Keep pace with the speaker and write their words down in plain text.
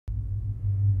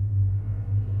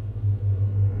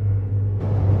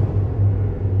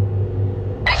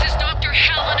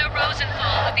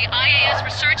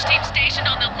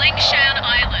Lingshan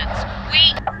Islands.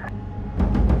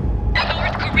 The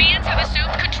North Koreans have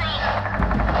assumed control.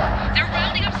 They're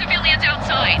rounding up civilians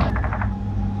outside.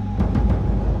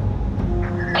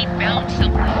 We found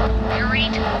something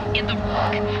buried in the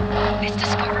rock. This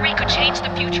discovery could change the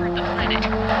future of the planet.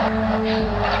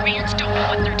 The Koreans don't know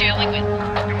what they're dealing with.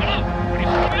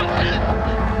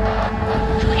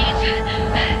 Please.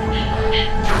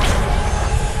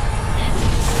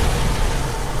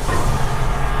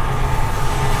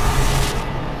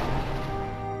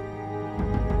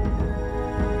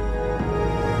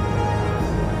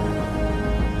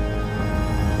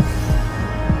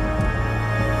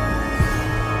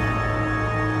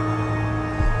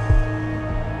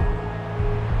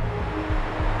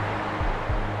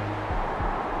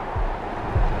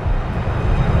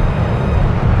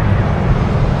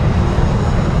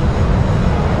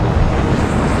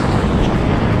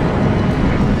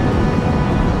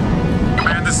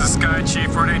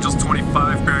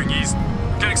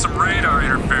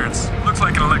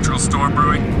 Storm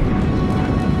brewing.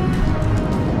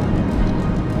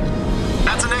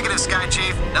 That's a negative, Sky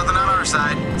Chief. Nothing on our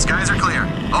side. Skies are clear.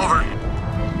 Over.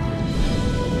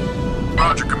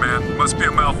 Roger, Command. Must be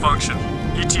a malfunction.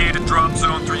 ETA to drop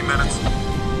zone 3 minutes.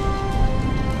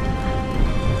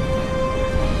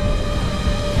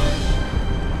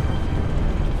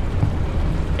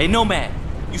 Hey, Nomad.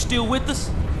 You still with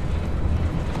us?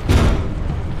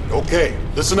 Okay,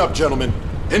 listen up, gentlemen.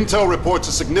 Intel reports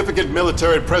a significant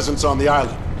military presence on the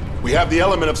island. We have the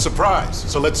element of surprise,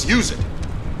 so let's use it.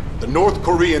 The North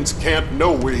Koreans can't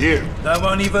know we're here. They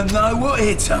won't even know what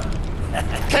hit them.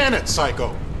 Can it,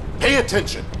 Psycho? Pay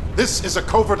attention. This is a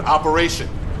covert operation.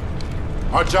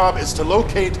 Our job is to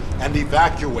locate and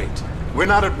evacuate. We're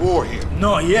not at war here.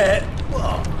 Not yet.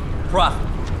 What? Prophet,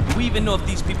 do we even know if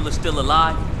these people are still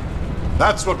alive?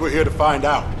 That's what we're here to find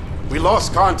out. We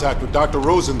lost contact with Dr.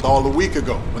 Rosenthal a week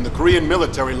ago when the Korean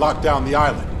military locked down the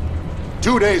island.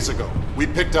 2 days ago, we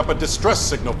picked up a distress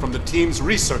signal from the team's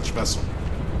research vessel.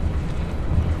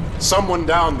 Someone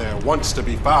down there wants to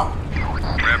be found.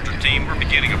 Raptor team, we're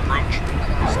beginning approach.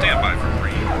 Stand by for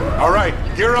green. All right,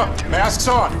 gear up. Masks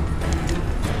on.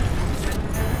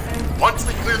 Once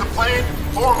we clear the plane,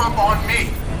 form up on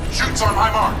me. Shoots on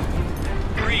my mark.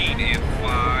 Green in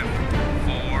 5,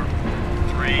 4,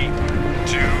 3,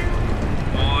 2,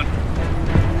 1.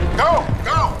 Go!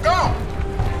 Go! Go!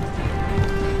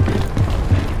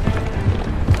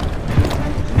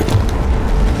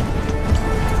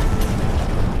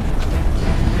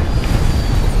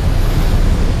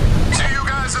 See you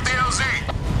guys at the LZ.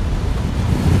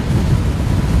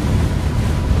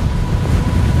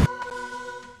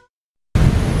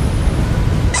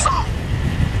 So,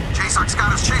 J-Sox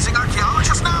got us chasing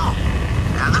archaeologists now?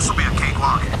 Yeah, this'll be a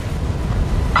cakewalk.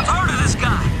 I've heard of this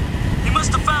guy. He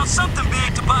must have found something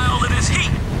big to buy all of this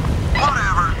heat.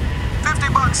 Whatever.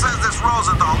 $50 says this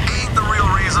Rosenthal ain't the real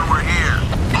reason we're here.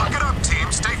 Look it up, team.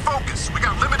 Stay focused. We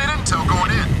got limited intel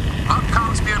going in.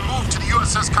 Upcom's being moved to the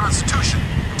USS Constitution.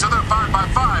 Until they're 5 by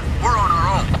 5, we're on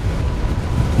our own.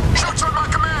 Shoots on my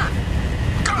command.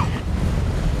 Go!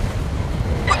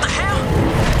 What the hell?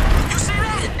 You see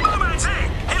that? Moment's here.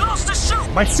 He lost his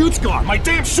chute. My chute's gone! My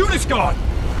damn chute is gone!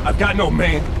 I've got no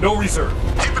main, no reserve.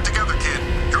 Keep it together, kid.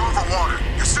 You're over water.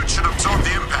 Your suit should absorb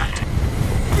the impact.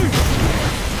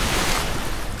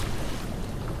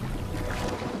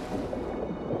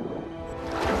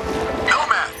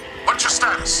 Nomad, what's your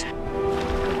status?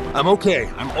 I'm okay,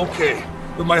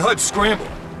 but my HUD's scrambled.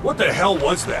 What the hell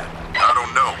was that? I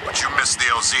don't know, but you missed the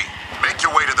LZ. Make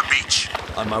your way to the beach.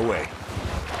 On my way.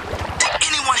 Did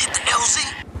anyone hit the LZ?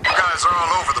 You guys are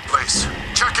all over the place.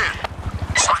 Check in.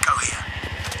 Psycho here.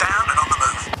 Down and on the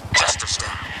move. Jester's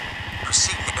down.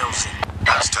 Proceed to LZ.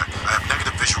 Aztec, I have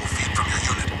negative visual feed from your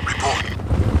unit. Report.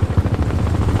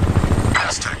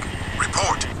 Aztec,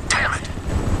 report. Damn it.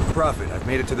 Prophet, I've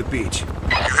made it to the beach.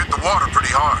 You hit the water pretty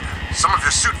hard. Some of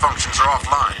your suit functions are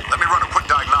offline. Let me run a quick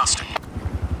diagnostic.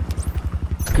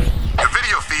 Your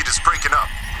video feed is breaking up.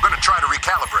 I'm gonna try to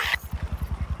recalibrate.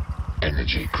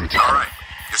 Energy critical. All right.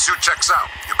 Your suit checks out.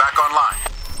 You're back online.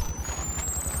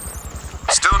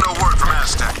 Still no word from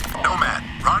Aztec. Nomad,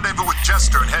 rendezvous with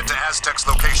Jester and head to Aztec's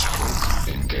location.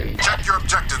 Engage. Check your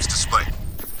objectives display.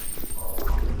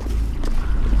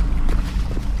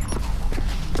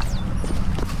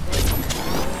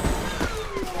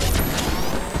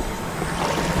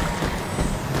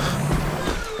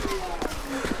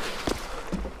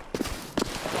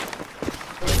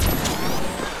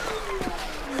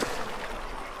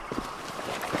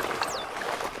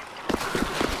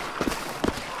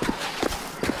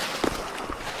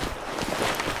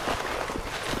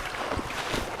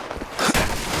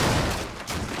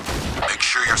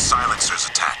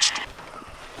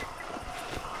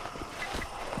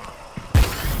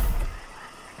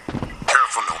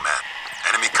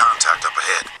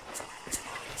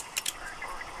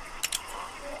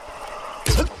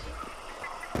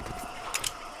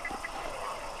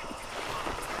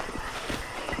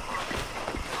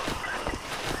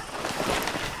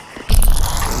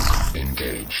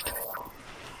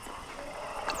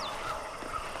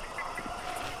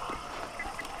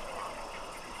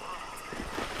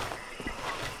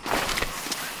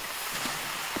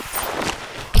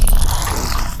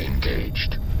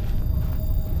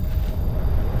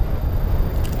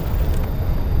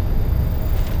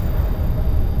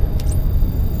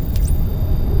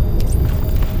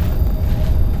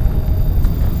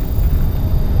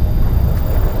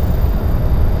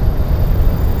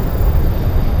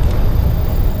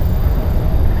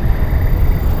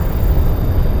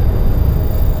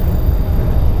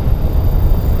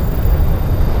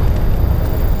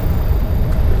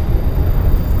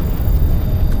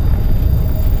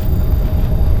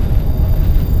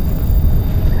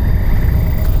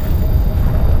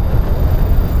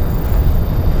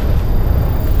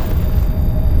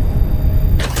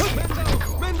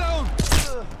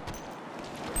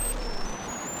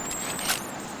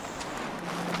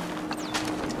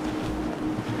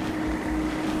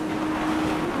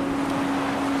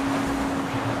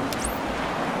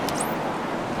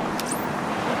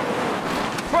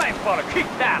 퀵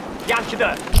딱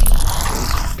양키들.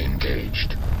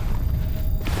 Engaged.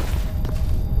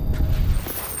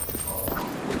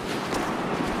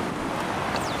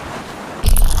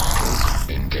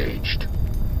 Engaged.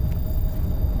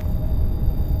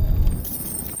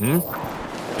 응?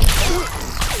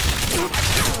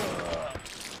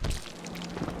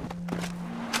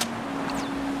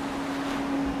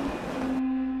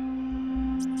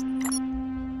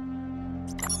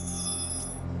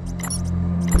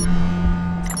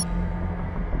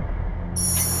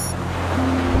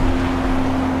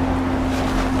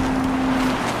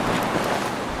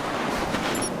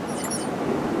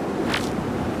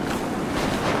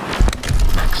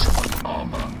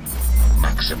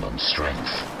 Maximum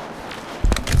strength.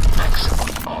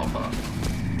 Maximum armor.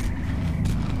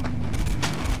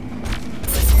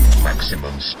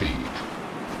 Maximum speed.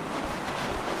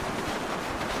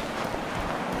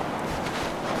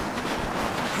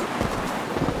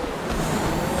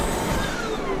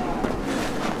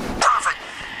 Prophet,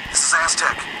 this is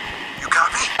Aztec. You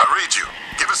copy? I read you.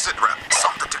 Give a sit rep.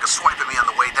 Something took a swipe at me on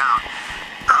the way down.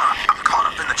 I'm caught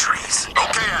up in the trees.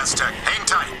 Okay, Aztec. Hang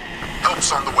tight.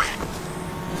 Help's on the way.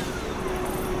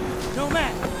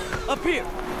 Nomad, up here.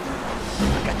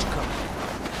 I got you covered.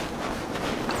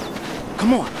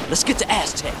 Come on, let's get to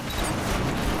Aztec.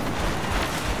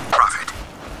 Prophet,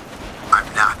 I'm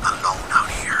not alone out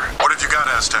here. What have you got,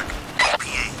 Aztec?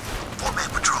 APA, 4-man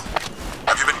patrol.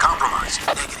 Have you been compromised?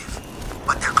 Negative,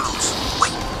 but they're close.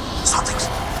 Wait, something's...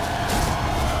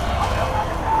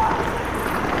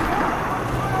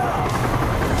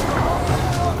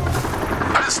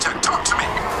 Aztec, talk to me.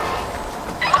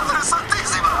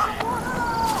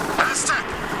 Aztec,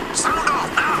 sound off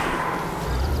now.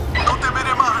 No te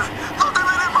veré mal. No te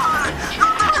veré mal. No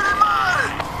te veré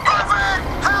mal. Prophet,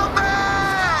 help me!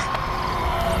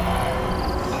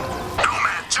 No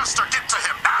man, Chester, get to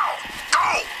him now.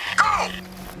 Go, go.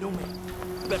 No man,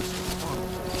 you better stay strong.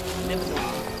 You never know.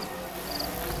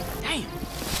 Damn,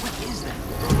 what is that?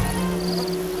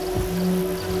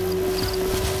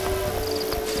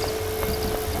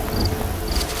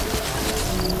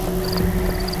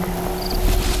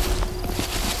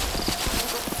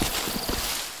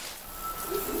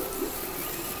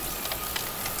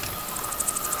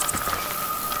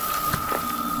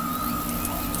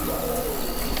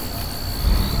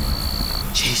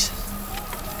 Jesus.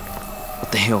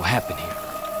 What the hell happened here?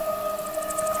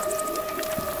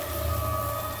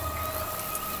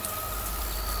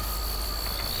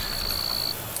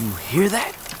 You hear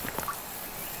that?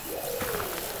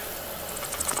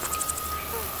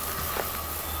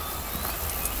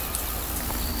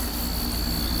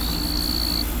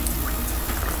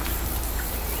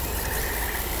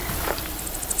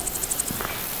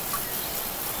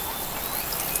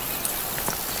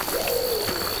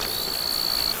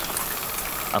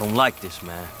 I don't like this,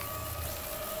 man.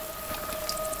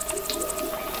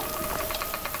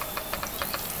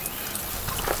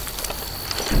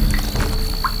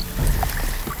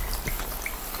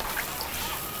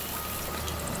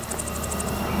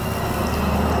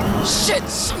 Shit,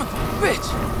 son of a bitch!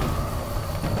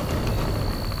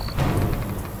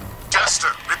 Chester,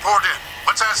 report in.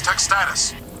 What's Aztec's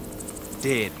status?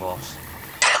 Dead, boss.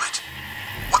 Damn it.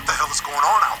 What the hell is going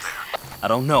on out there? I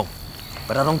don't know,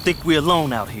 but I don't think we're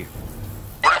alone out here.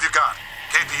 What have you got?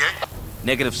 KPA?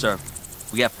 Negative, sir.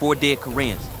 We got 4 dead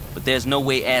Koreans, but there's no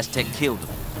way Aztec killed them.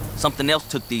 Something else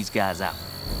took these guys out.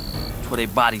 Tore their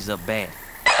bodies up bad.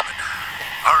 Damn it.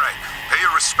 All right, pay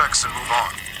your respects and move on.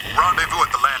 Rendezvous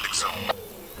at the landing zone.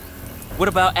 What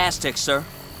about Aztec, sir?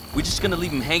 We just gonna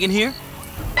leave him hanging here?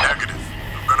 Negative.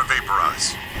 I'm gonna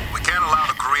vaporize. We can't allow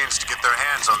the Koreans to get their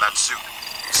hands on that suit.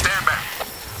 Stand back.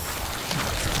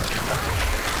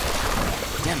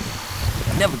 Damn it.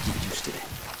 I never get used to that.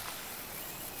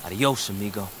 Adios,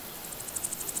 amigo.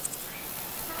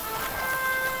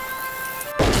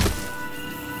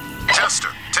 Chester,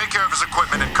 take care of his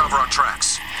equipment and cover our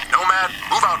tracks. Nomad,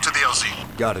 move out to the LZ.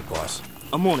 Got it, boss.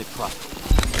 I'm on it, Prophet.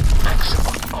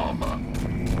 Maximum armor.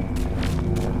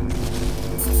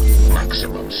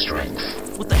 Maximum strength.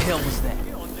 What the hell was that?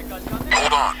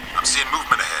 Hold on, I'm seeing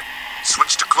movement ahead.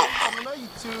 Switch to cloak mode.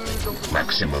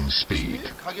 Maximum speed.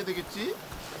 APA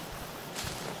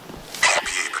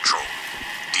patrol.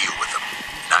 Deal with them.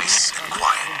 Nice and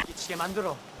quiet. 미치게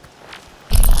만들어.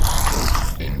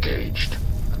 Engaged.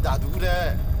 나도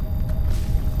그래.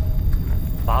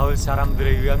 마을 사람들에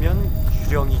의하면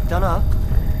유령이 있다나?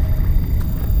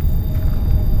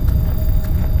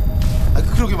 아,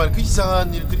 그러게 말이야. 그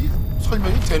이상한 일들이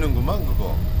설명이 되는구만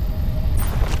그거.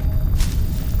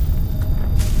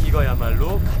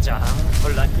 이거야말로 가장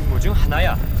혼란 임무 중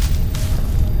하나야.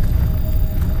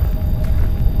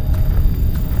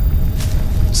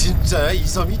 진짜야? 이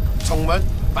섬이 정말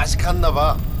맛이 갔나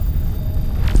봐.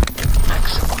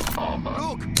 Maximum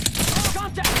armor.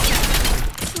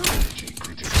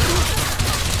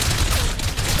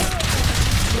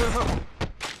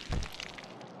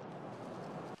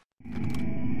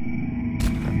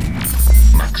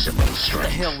 Maximum What the strength.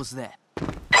 hell was that?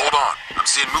 Hold on. I'm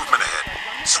seeing movement ahead.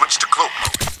 Switch to cloak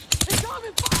mode.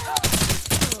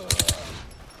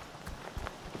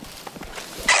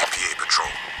 KPA patrol.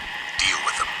 Deal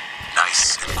with them.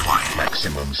 Nice and quiet.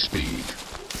 Maximum speed.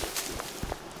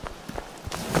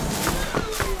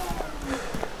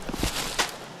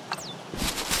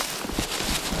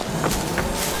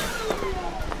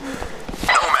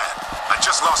 Nomad, I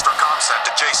just lost our comsat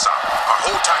to JSOC. Our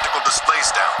whole tactical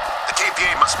display's down. The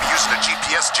KPA must be using a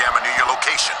GPS jammer near your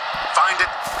location. Find it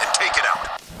and take it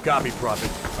out. Copy, Prophet.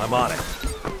 I'm on it.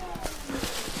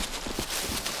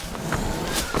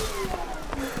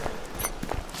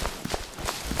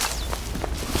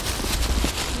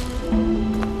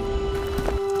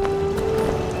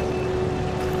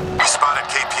 We spotted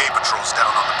KPA patrols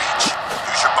down on the beach.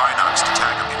 Use your binocs to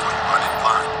tag them before you run in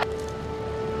blind.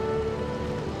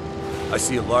 I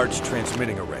see a large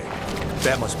transmitting array.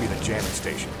 That must be the jamming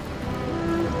station.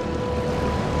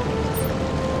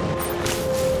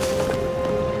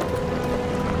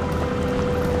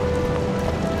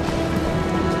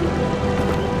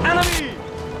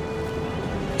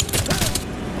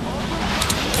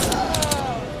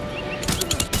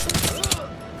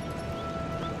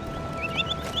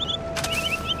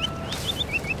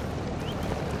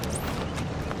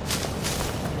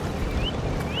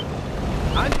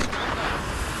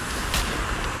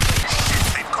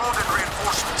 They've called in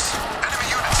reinforcements. Enemy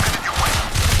units headed your way.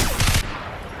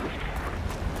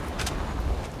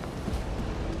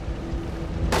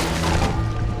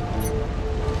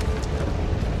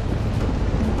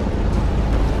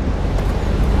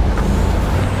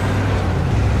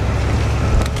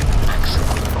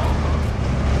 Maximum armor.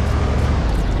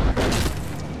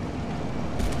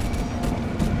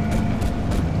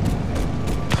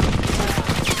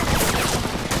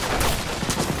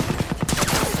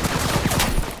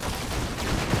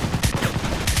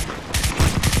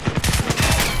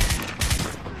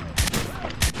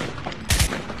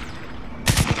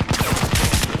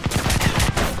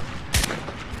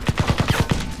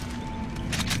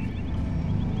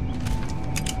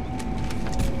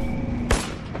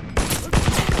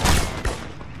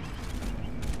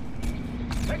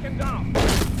 Take him down!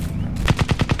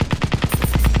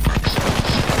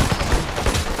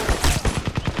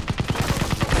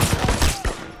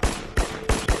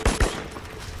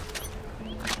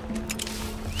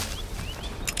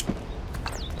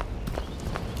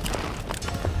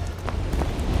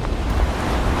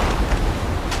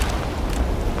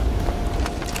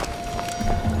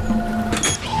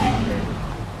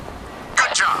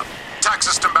 Good job. Tac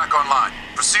system back online.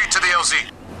 Proceed to the LZ.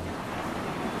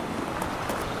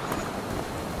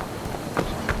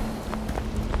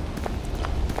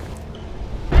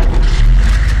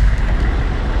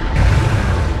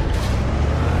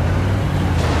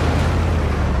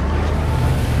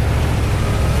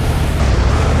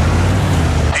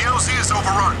 The LZ is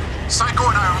overrun. Psycho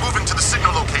and I are moving to the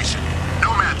signal location.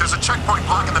 Nomad, there's a checkpoint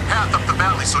blocking the path up the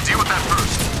valley, so deal with that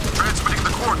first. Transmitting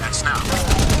the coordinates now.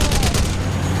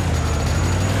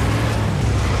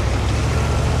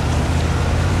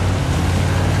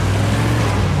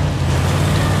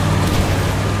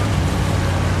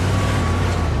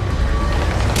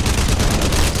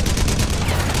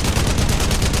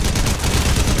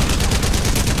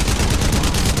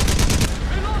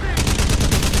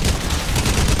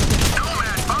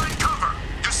 Nomad, find cover.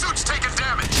 Your suit's taking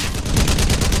damage.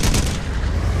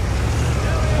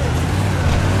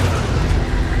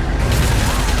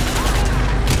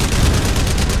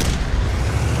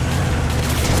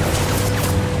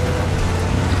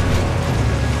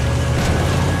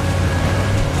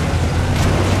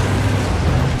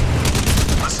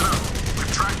 Listen up.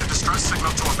 We've tracked the distress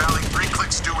signal to a valley 3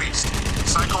 clicks due east.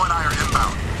 Psycho and I are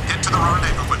inbound. Get to the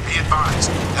rendezvous, but be advised.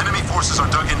 Enemy forces are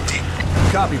dug in deep.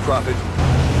 Copy, Prophet.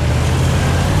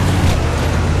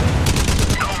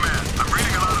 Nomad, I'm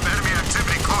reading a lot of enemy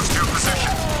activity close to your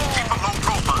position. Keep a low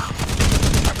profile.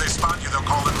 If they spot you, they'll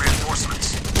call in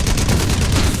reinforcements.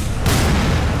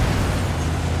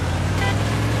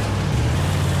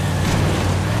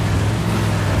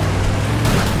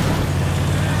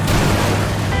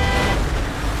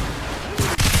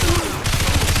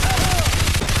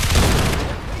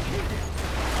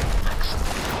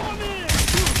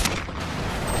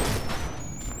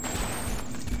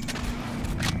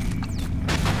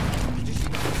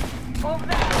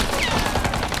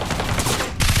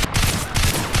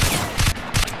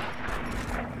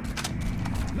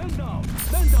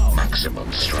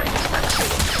 Maximum strength, maximum.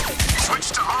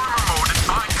 Switch to armor mode and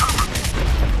find cover.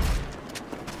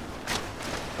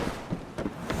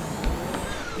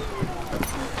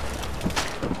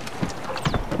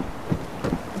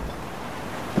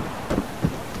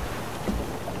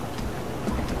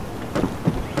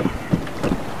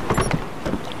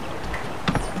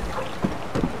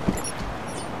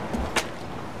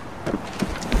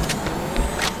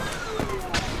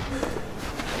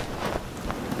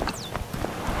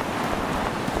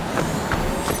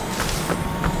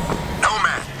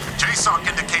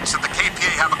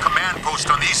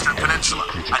 On the Eastern Peninsula.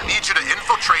 I need you to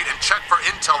infiltrate and check for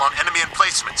intel on enemy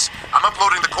emplacements. I'm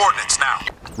uploading the coordinates now.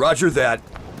 Roger that.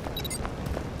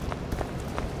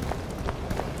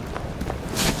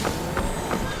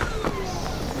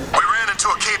 We ran into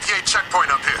a KPA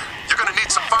checkpoint up here. You're gonna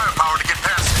need some firepower to get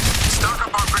past it. Stock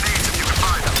up on grenades if you can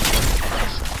find them.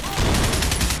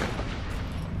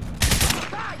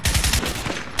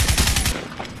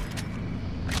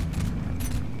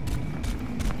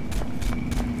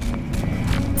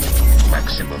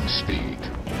 Maximum speed.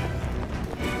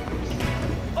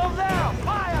 Over there!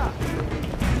 Fire!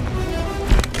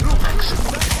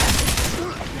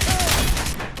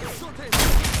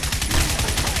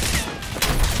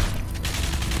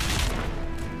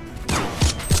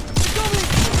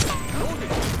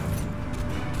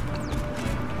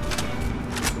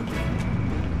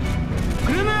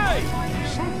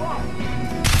 Maximum.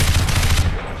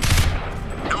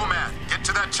 Nomad, get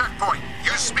to that checkpoint.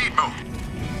 Use speed mode.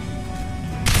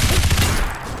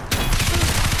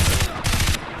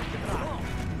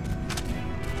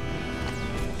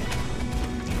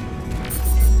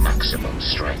 Maximum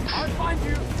strength. I'll find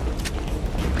you!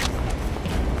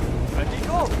 Ready,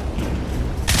 go!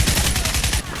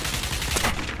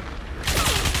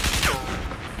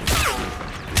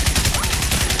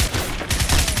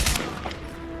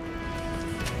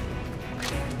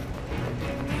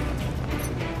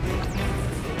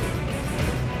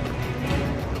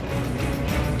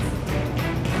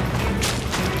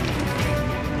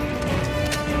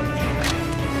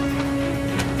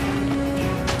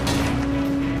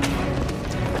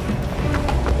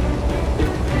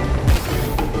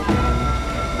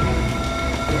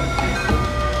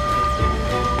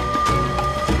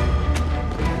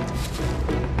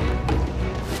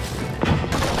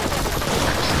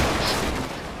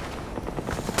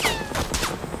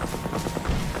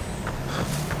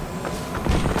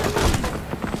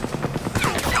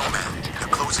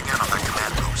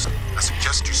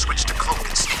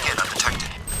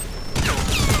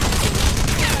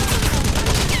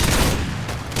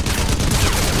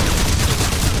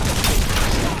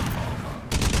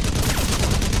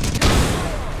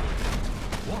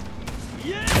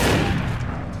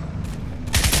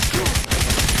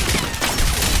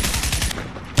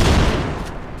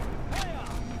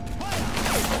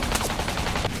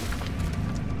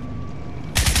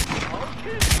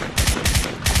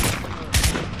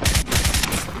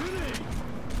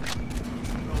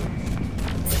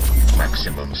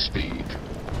 Maximum speed.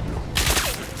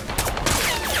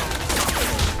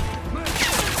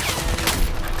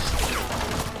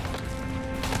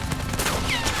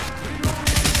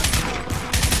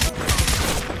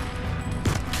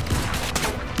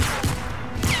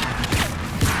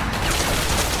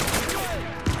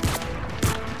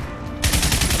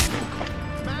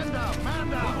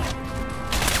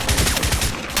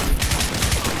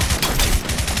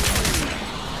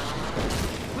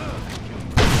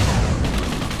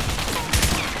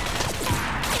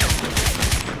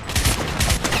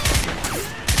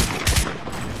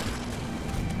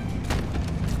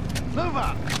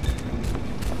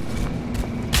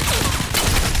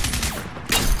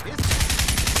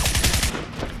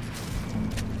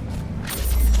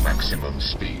 Maximum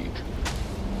speed.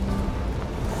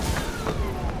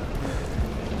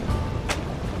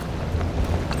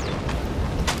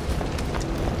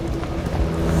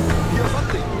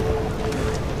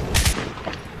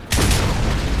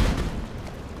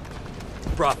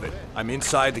 Prophet, I'm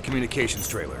inside the communications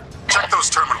trailer. Check those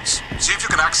terminals. See if you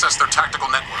can access their tactical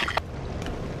network.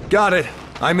 Got it.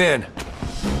 I'm in.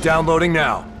 Downloading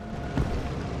now.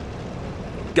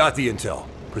 Got the intel.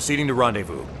 Proceeding to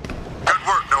rendezvous. Good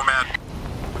work, Nomad.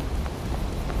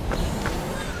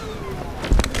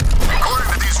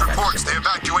 According to these reports, they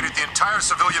evacuated the entire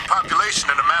civilian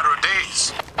population in a matter of days.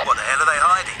 What the hell are they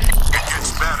hiding? It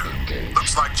gets better.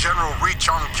 Looks like General Ri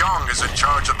Chong-kyung is in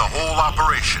charge of the whole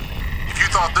operation. If you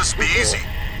thought this'd be easy,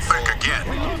 think again.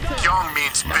 Kyung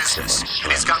means business,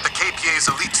 and he's got the KPA's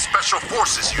elite Special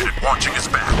Forces unit watching his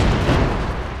back.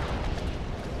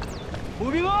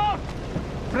 Moving on!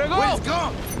 Prego! Let's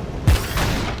go!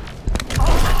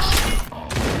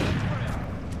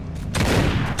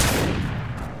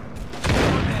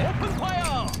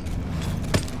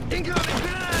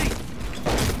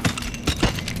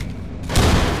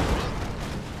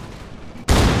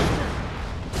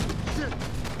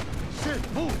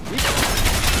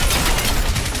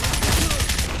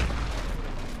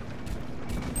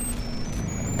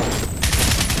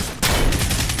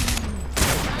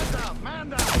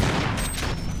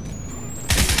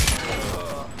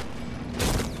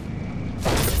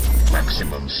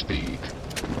 speed.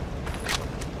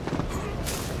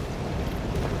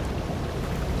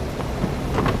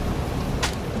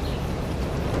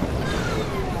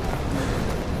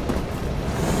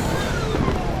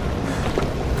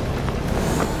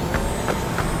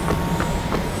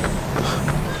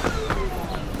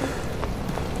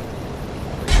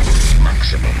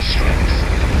 Maximum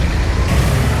strength.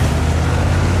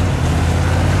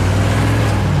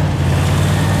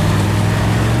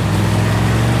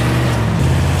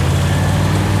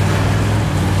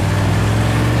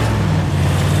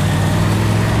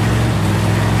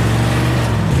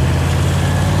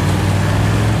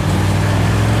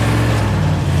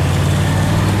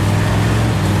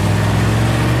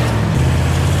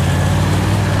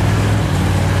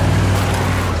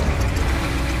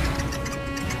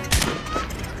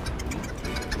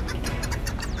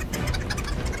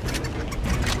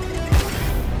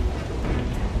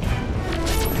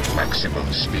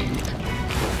 Maximum speed.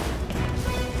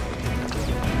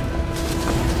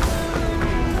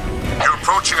 You're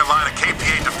approaching a line of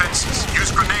KPA defenses.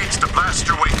 Use grenades to blast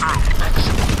your way through.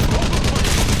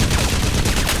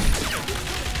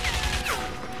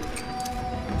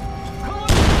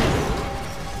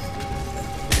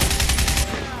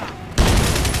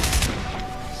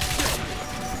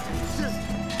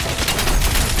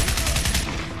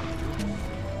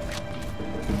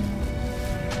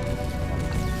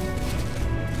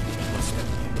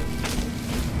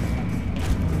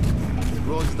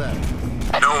 What's that?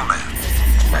 No,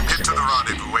 man. Get to the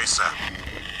rendezvous ASAP.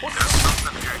 There's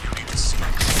something here you need to see.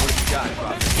 What have you got,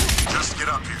 Bob? Just get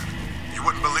up here. You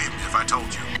wouldn't believe me if I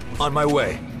told you. On my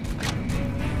way.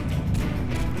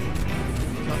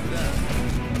 Copy that.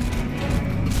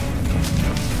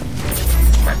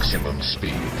 Maximum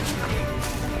speed.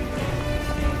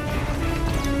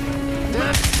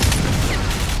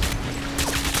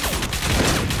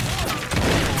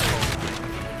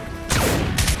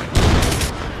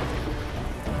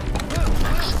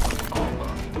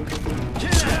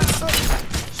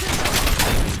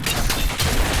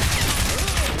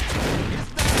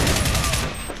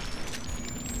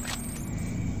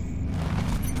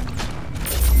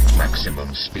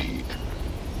 Maximum speed.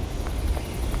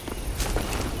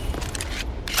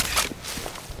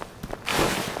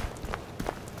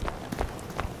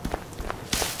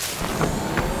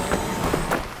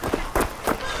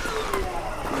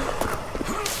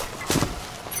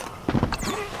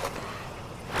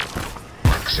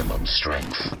 Maximum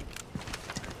strength.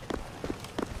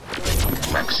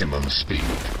 Maximum speed.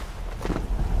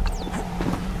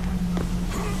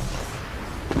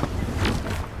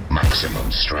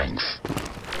 Maximum strength.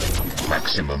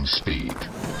 Maximum speed.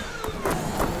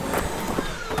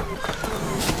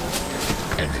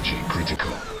 Energy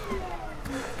critical.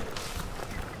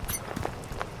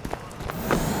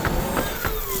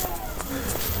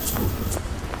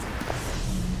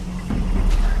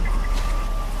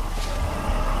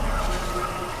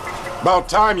 About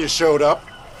time you showed up.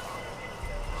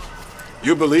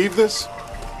 You believe this?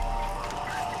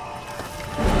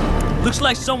 Looks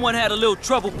like someone had a little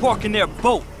trouble parking their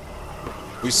boat.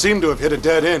 We seem to have hit a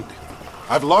dead end.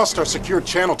 I've lost our secure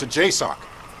channel to JSOC.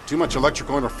 Too much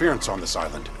electrical interference on this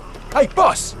island. Hey,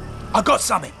 boss! I got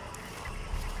something.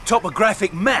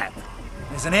 Topographic map.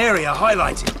 There's an area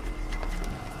highlighted.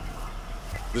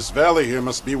 This valley here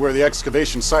must be where the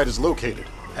excavation site is located.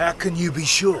 How can you be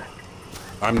sure?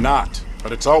 I'm not,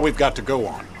 but it's all we've got to go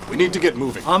on. We need to get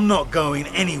moving. I'm not going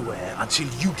anywhere until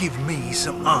you give me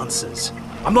some answers.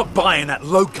 I'm not buying that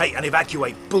locate and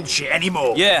evacuate bullshit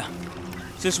anymore. Yeah.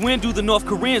 Since when do the North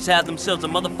Koreans have themselves a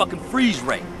motherfucking freeze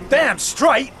rate? Damn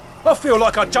straight! I feel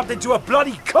like I jumped into a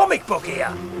bloody comic book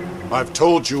here. I've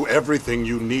told you everything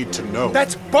you need to know.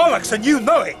 That's bollocks and you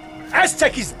know it.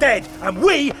 Aztec is dead and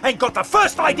we ain't got the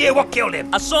first idea what killed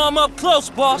him. I saw him up close,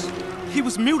 boss. He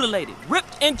was mutilated,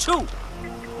 ripped in two.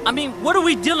 I mean, what are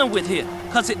we dealing with here?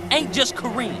 Cause it ain't just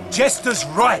Korean. Jester's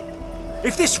right.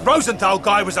 If this Rosenthal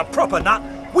guy was a proper nut,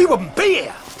 we wouldn't be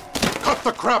here. Cut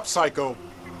the crap, Psycho.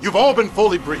 You've all been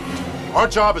fully briefed. Our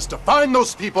job is to find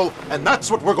those people, and that's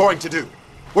what we're going to do.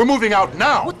 We're moving out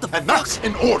now, What the and fuck? that's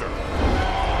in order.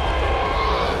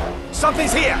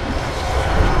 Something's here.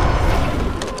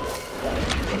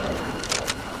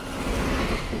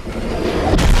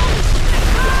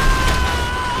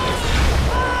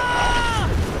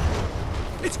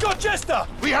 It's got Jester!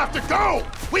 We have to go!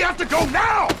 We have to go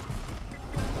now!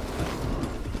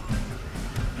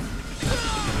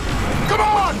 Come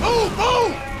on, move,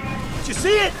 move! Did you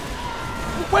see it?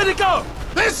 Where'd it go?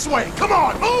 This way, come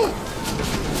on, move!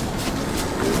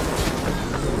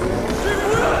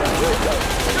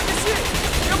 Check this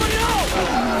shit! Everybody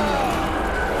out!